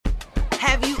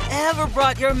Have you ever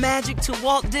brought your magic to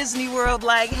Walt Disney World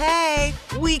like, hey,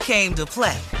 we came to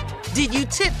play? Did you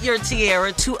tip your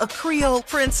tiara to a Creole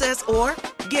princess or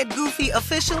get goofy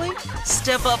officially?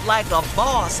 Step up like a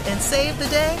boss and save the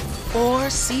day? Or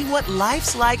see what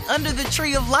life's like under the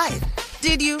tree of life?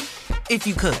 Did you? If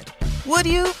you could. Would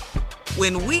you?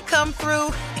 When we come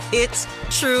through, it's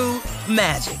true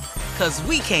magic. 'Cause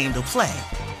we came to play.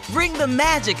 Bring the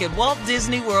magic at Walt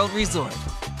Disney World Resort.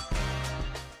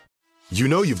 You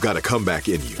know you've got a comeback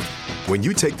in you. When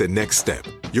you take the next step,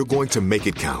 you're going to make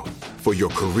it count. For your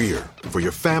career, for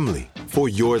your family, for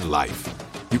your life.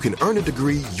 You can earn a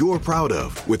degree you're proud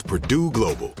of with Purdue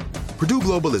Global. Purdue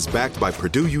Global is backed by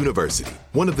Purdue University,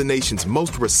 one of the nation's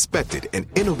most respected and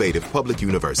innovative public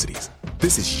universities.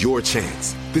 This is your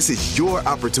chance. This is your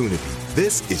opportunity.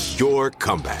 This is your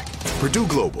comeback. Purdue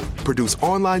Global, Purdue's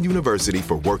online university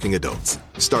for working adults.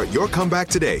 Start your comeback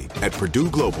today at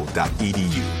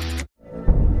purdueglobal.edu.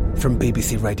 From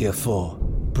BBC Radio 4,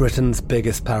 Britain's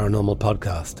biggest paranormal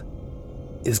podcast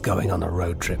is going on a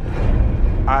road trip.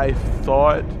 I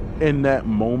thought in that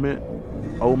moment,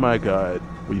 oh my God,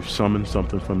 we've summoned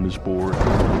something from this board.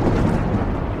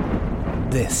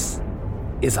 This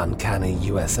is Uncanny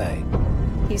USA.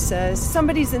 He says,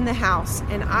 somebody's in the house,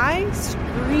 and I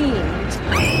screamed.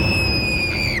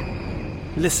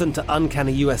 Listen to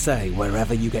Uncanny USA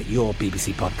wherever you get your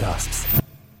BBC podcasts,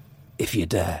 if you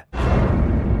dare.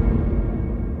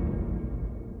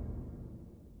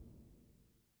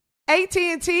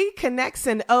 AT&T connects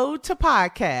an ode to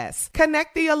podcasts.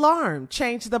 Connect the alarm.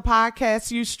 Change the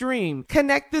podcast you stream.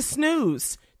 Connect the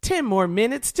snooze. 10 more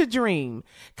minutes to dream.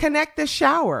 Connect the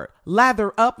shower.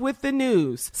 Lather up with the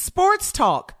news. Sports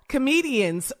talk,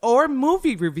 comedians, or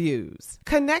movie reviews.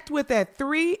 Connect with that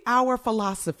 3-hour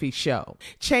philosophy show.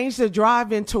 Change the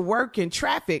drive into work in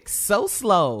traffic so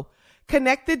slow.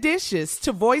 Connect the dishes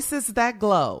to voices that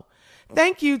glow.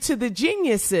 Thank you to the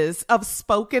geniuses of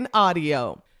spoken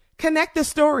audio. Connect the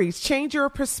stories, change your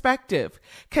perspective.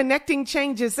 Connecting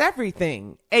changes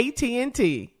everything.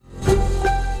 AT&T.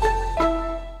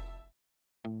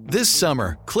 This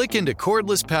summer, click into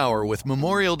cordless power with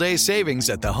Memorial Day savings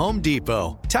at the Home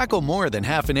Depot. Tackle more than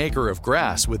half an acre of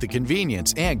grass with the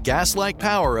convenience and gas-like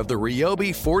power of the Ryobi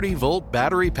 40-volt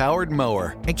battery-powered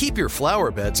mower. And keep your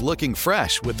flower beds looking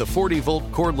fresh with the 40-volt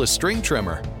cordless string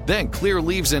trimmer. Then clear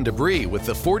leaves and debris with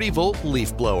the 40-volt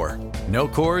leaf blower. No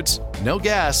cords, no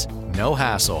gas, no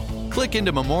hassle. Click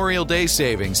into Memorial Day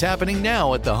savings happening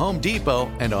now at the Home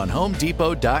Depot and on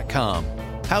HomeDepot.com.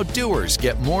 How doers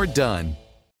get more done.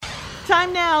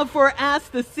 Time now for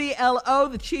Ask the CLO,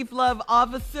 the Chief Love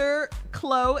Officer,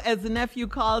 CLO, as the nephew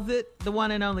calls it, the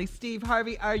one and only Steve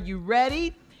Harvey. Are you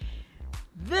ready?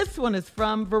 This one is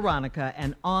from Veronica,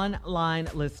 an online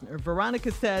listener.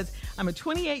 Veronica says, I'm a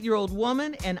 28-year-old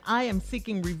woman, and I am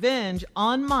seeking revenge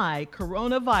on my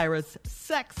coronavirus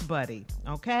sex buddy,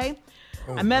 okay?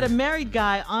 I met a married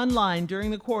guy online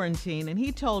during the quarantine, and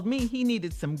he told me he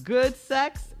needed some good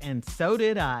sex, and so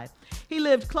did I. He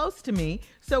lived close to me,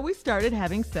 so we started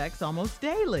having sex almost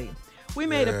daily. We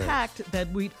made a pact that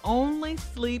we'd only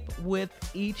sleep with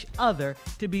each other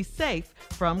to be safe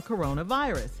from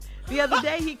coronavirus. The other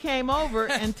day he came over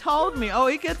and told me, oh,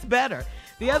 it gets better.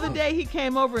 The other day he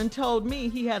came over and told me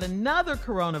he had another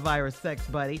coronavirus sex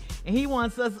buddy, and he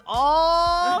wants us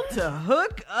all to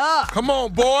hook up. Come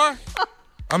on, boy.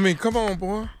 Come on,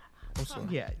 boy.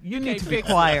 Yeah, you need to be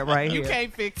quiet right here. You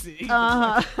can't fix it.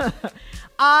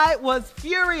 I was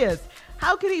furious.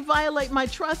 How could he violate my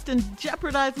trust and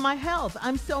jeopardize my health?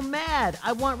 I'm so mad.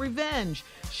 I want revenge.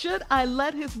 Should I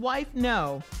let his wife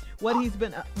know what he's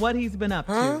been up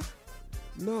to?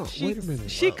 No, wait a minute.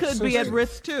 She could be at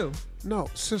risk too. No,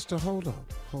 sister, hold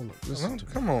on. Listen to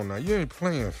me. Come on now, you ain't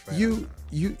playing fair.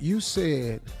 You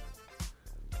said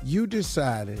you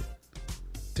decided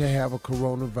to have a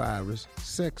coronavirus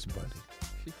sex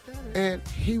buddy, and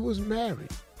he was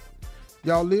married.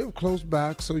 Y'all live close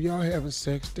by, so y'all having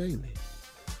sex daily.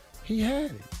 He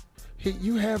had it.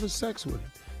 You having sex with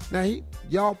him. Now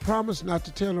y'all promised not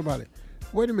to tell nobody.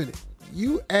 Wait a minute.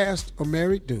 You asked a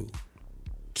married dude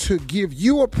to give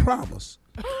you a promise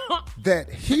that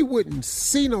he wouldn't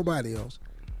see nobody else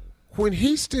when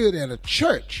he stood at a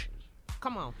church.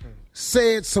 Come on.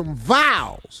 Said some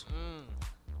vows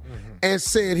and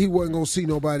said he wasn't going to see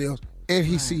nobody else, and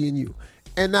he's seeing you.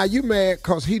 And now you mad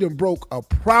because he done broke a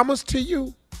promise to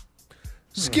you?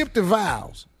 Skip the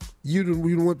vows. You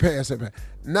done went past that.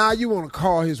 Now you want to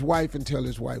call his wife and tell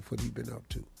his wife what he been up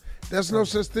to. There's no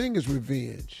such thing as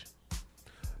revenge.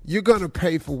 You're going to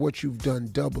pay for what you've done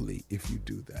doubly if you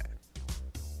do that.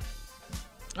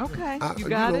 Okay, you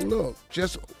got it. Look,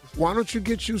 just why don't you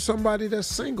get you somebody that's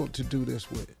single to do this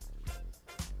with?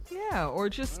 Yeah, or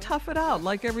just tough it out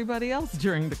like everybody else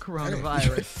during the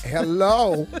coronavirus.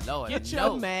 Hello. Get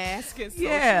your mask and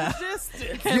social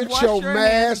distance. Get your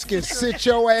mask and sit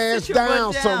your ass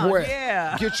down somewhere.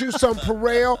 Yeah. Get you some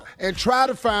Purell and try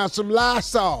to find some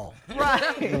Lysol.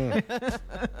 Right.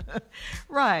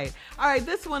 Right. All right,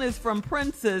 this one is from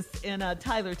Princess in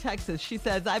Tyler, Texas. She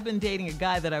says, I've been dating a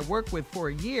guy that I work with for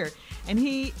a year, and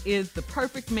he is the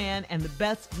perfect man and the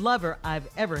best lover I've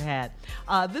ever had.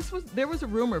 There was a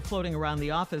rumor floating around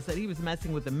the office that he was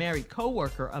messing with a married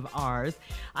coworker of ours.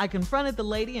 I confronted the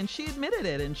lady, and she admitted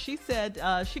it, and she said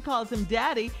she calls him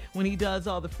daddy when he does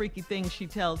all the freaky things she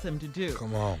tells him to do.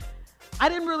 Come on. I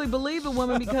didn't really believe the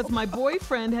woman because my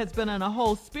boyfriend has been on a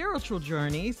whole spiritual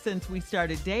journey since we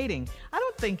started dating. I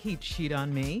don't think he'd cheat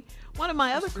on me. One of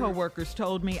my other coworkers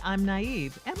told me I'm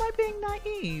naive. Am I being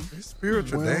naive? There's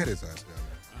spiritual daddies out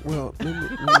there. Well,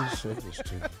 let me say this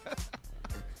to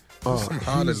you. Some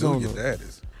hallelujah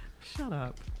daddies. Shut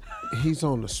up. He's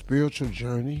on a spiritual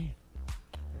journey,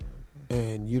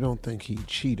 and you don't think he'd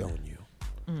cheat on you.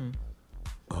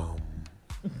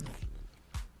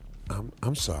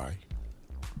 I'm sorry.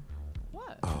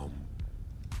 What?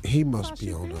 He must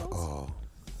be on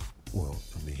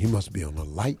he must be on a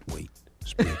lightweight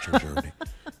spiritual journey.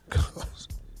 'Cause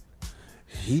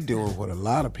he doing what a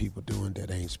lot of people doing that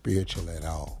ain't spiritual at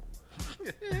all.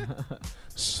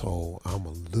 So I'm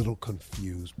a little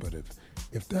confused, but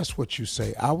if that's what you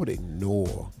say, I would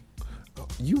ignore.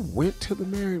 You went to the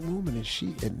married woman and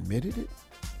she admitted it?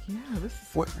 Yeah, this is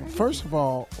crazy. First of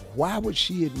all, why would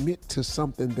she admit to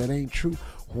something that ain't true?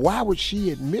 Why would she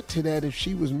admit to that if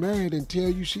she was married and tell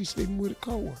you she's sleeping with a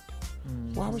coworker?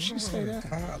 Why would she say that?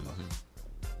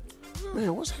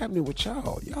 Man, what's happening with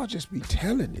y'all? Y'all just be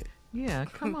telling it. Yeah,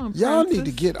 come on, Y'all Princess. need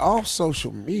to get off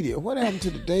social media. What happened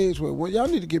to the days where y'all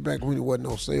need to get back when there wasn't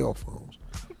no cell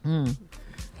phones?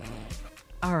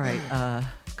 All right,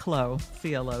 CLO,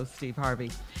 Steve Harvey.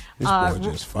 This boy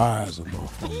just fires them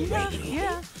off on the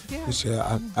radio.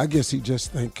 Yeah. I guess he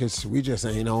just think because we just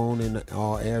ain't on in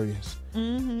all areas.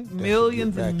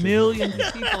 Millions and millions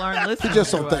of people aren't listening. He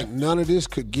just don't to think none of this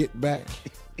could get back.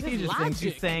 He just thinks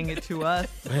he's saying it to us.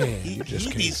 Man, you just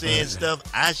he can't be saying find stuff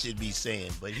I should be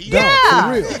saying, but he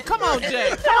for real. Come on,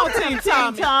 Jay. Come on, Team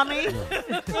Tommy.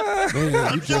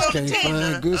 Man, you just can't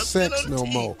find good sex no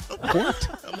more.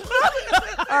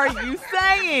 What? Are you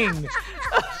saying?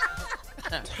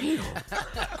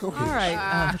 Go All ahead.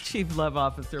 right, Chief Love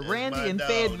Officer Randy in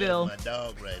Fayetteville. That's my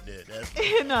dog right there.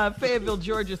 In Fayetteville,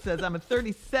 Georgia says, I'm a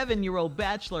 37-year-old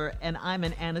bachelor and I'm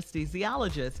an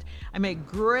anesthesiologist. I make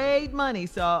great money,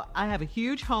 so I have a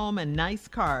huge home and nice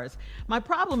cars. My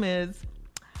problem is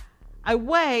I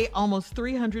weigh almost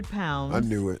 300 pounds. I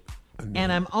knew it. And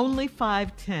I'm only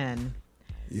 5'10".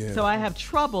 Yeah. So I have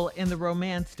trouble in the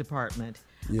romance department.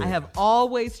 Yeah. I have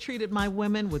always treated my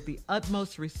women with the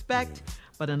utmost respect,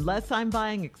 but unless I'm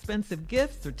buying expensive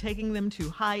gifts or taking them to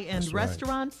high-end That's right.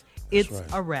 restaurants, That's it's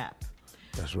right. a wrap.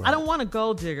 That's right. I don't want a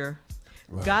gold digger.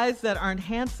 Right. Guys that aren't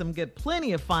handsome get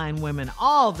plenty of fine women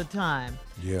all the time.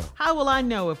 Yeah. How will I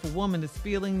know if a woman is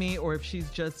feeling me or if she's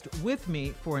just with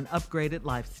me for an upgraded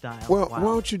lifestyle? Well, Wow. why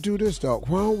don't you do this, dog?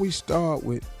 Why don't we start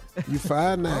with you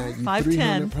 5'9", you 5'10".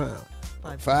 300 pounds.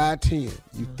 5'10",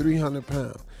 you 300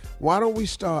 pounds. Why don't we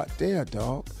start there,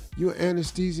 dog? You're an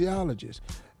anesthesiologist.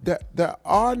 There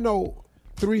are no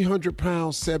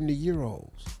 300-pound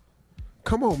 70-year-olds.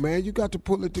 Come on, man. You got to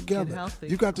pull it together. healthy.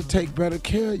 You got to take better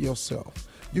care of yourself.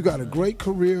 You got a great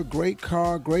career, great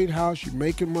car, great house. You're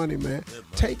making money, man.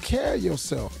 Take care of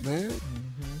yourself, man.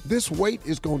 This weight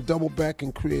is going to double back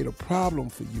and create a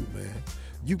problem for you, man.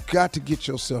 You got to get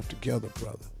yourself together,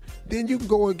 brother. Then you can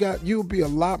go and you'll be a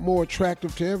lot more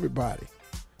attractive to everybody.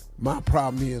 My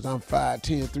problem is I'm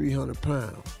 5'10", 300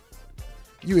 pounds.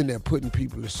 You in there putting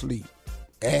people to sleep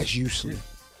as you sleep.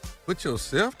 Put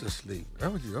yourself to sleep.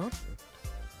 That's what you are.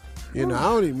 You know, I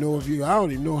don't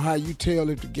even know how you tell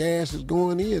if the gas is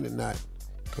going in or not.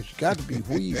 Because you got to be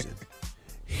wheezing.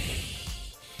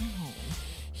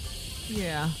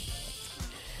 Yeah.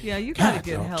 Yeah, you God, got to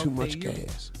get dog, healthy. too much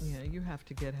gas. Yeah, you have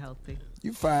to get healthy.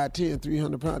 You 5'10",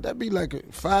 300 pounds. That'd be like a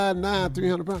 5'9",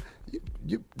 300 pounds.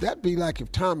 That'd be like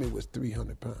if Tommy was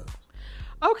 300 pounds.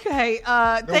 Okay,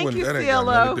 thank you, That ain't got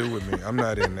CLO. nothing to do with me. I'm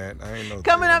not in that. I ain't no.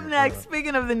 Coming up 300 next, pounds.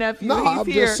 speaking of the nephew, No, he's I'm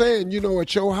here. just saying,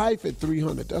 at your height at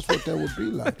 300, that's what that would be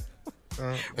like.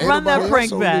 Run that Anybody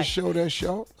prank else on back this show that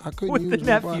short? I couldn't with use the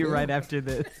nephew nobody right else. after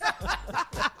this.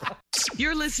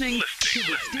 You're listening to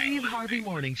the Steve Harvey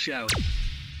Morning Show.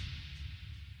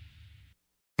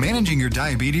 Managing your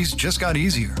diabetes just got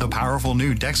easier. The powerful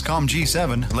new Dexcom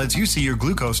G7 lets you see your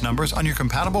glucose numbers on your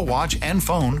compatible watch and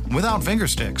phone without finger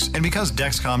sticks. And because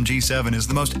Dexcom G7 is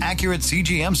the most accurate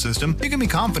CGM system, you can be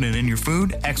confident in your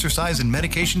food, exercise, and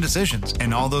medication decisions.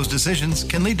 And all those decisions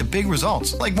can lead to big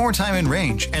results, like more time in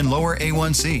range and lower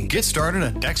A1C. Get started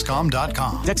at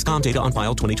Dexcom.com. Dexcom data on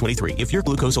file 2023. If your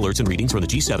glucose alerts and readings from the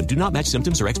G7 do not match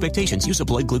symptoms or expectations, use a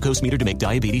blood glucose meter to make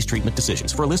diabetes treatment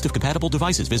decisions. For a list of compatible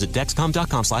devices, visit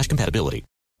Dexcom.com/compatibility.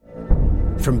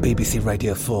 From BBC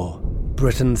Radio 4,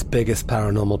 Britain's biggest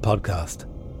paranormal podcast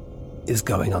is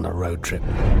going on a road trip.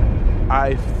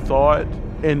 I thought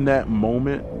in that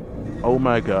moment, oh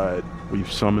my God,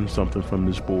 we've summoned something from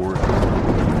this board.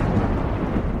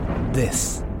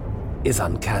 This is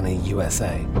Uncanny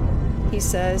USA. He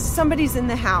says, somebody's in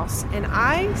the house, and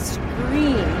I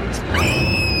screamed.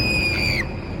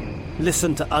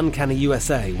 Listen to Uncanny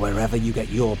USA wherever you get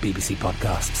your BBC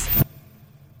podcasts,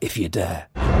 if you dare.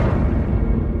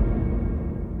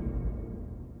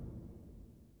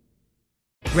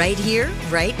 Right here,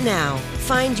 right now.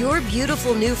 Find your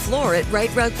beautiful new floor at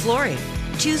Rite Rug Flooring.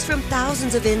 Choose from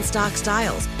thousands of in-stock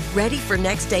styles, ready for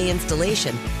next day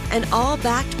installation, and all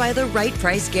backed by the right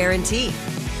price guarantee.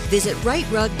 Visit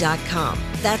riterug.com.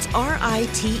 That's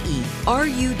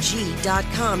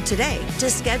RITERUG.com today to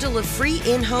schedule a free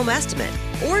in-home estimate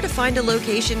or to find a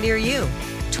location near you.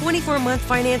 24-month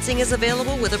financing is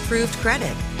available with approved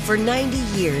credit. For 90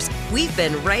 years, we've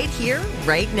been right here,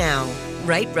 right now.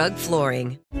 Rite Rug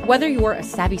Flooring. Whether you're a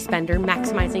savvy spender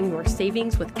maximizing your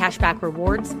savings with cashback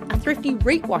rewards, a thrifty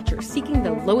rate watcher seeking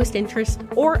the lowest interest,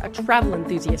 or a travel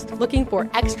enthusiast looking for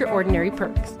extraordinary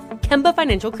perks, Kemba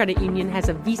Financial Credit Union has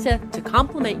a visa to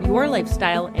complement your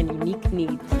lifestyle and unique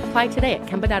needs. Apply today at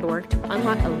Kemba.org to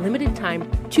unlock a limited time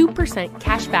 2%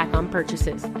 cash back on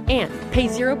purchases and pay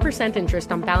 0%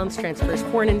 interest on balance transfers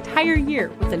for an entire year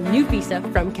with a new visa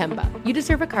from Kemba. You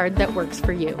deserve a card that works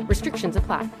for you. Restrictions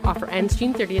apply. Offer ends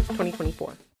June 30th,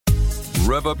 2024.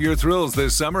 Rev up your thrills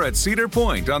this summer at Cedar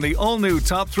Point on the all-new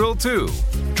Top Thrill 2.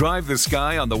 Drive the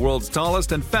sky on the world's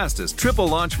tallest and fastest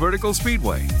triple-launch vertical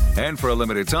speedway. And for a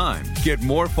limited time, get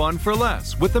more fun for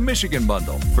less with the Michigan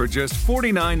Bundle for just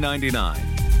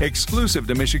 $49.99. Exclusive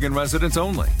to Michigan residents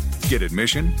only. Get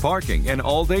admission, parking, and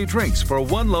all-day drinks for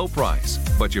one low price.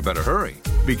 But you better hurry,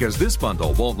 because this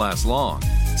bundle won't last long.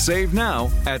 Save now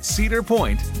at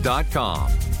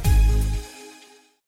cedarpoint.com.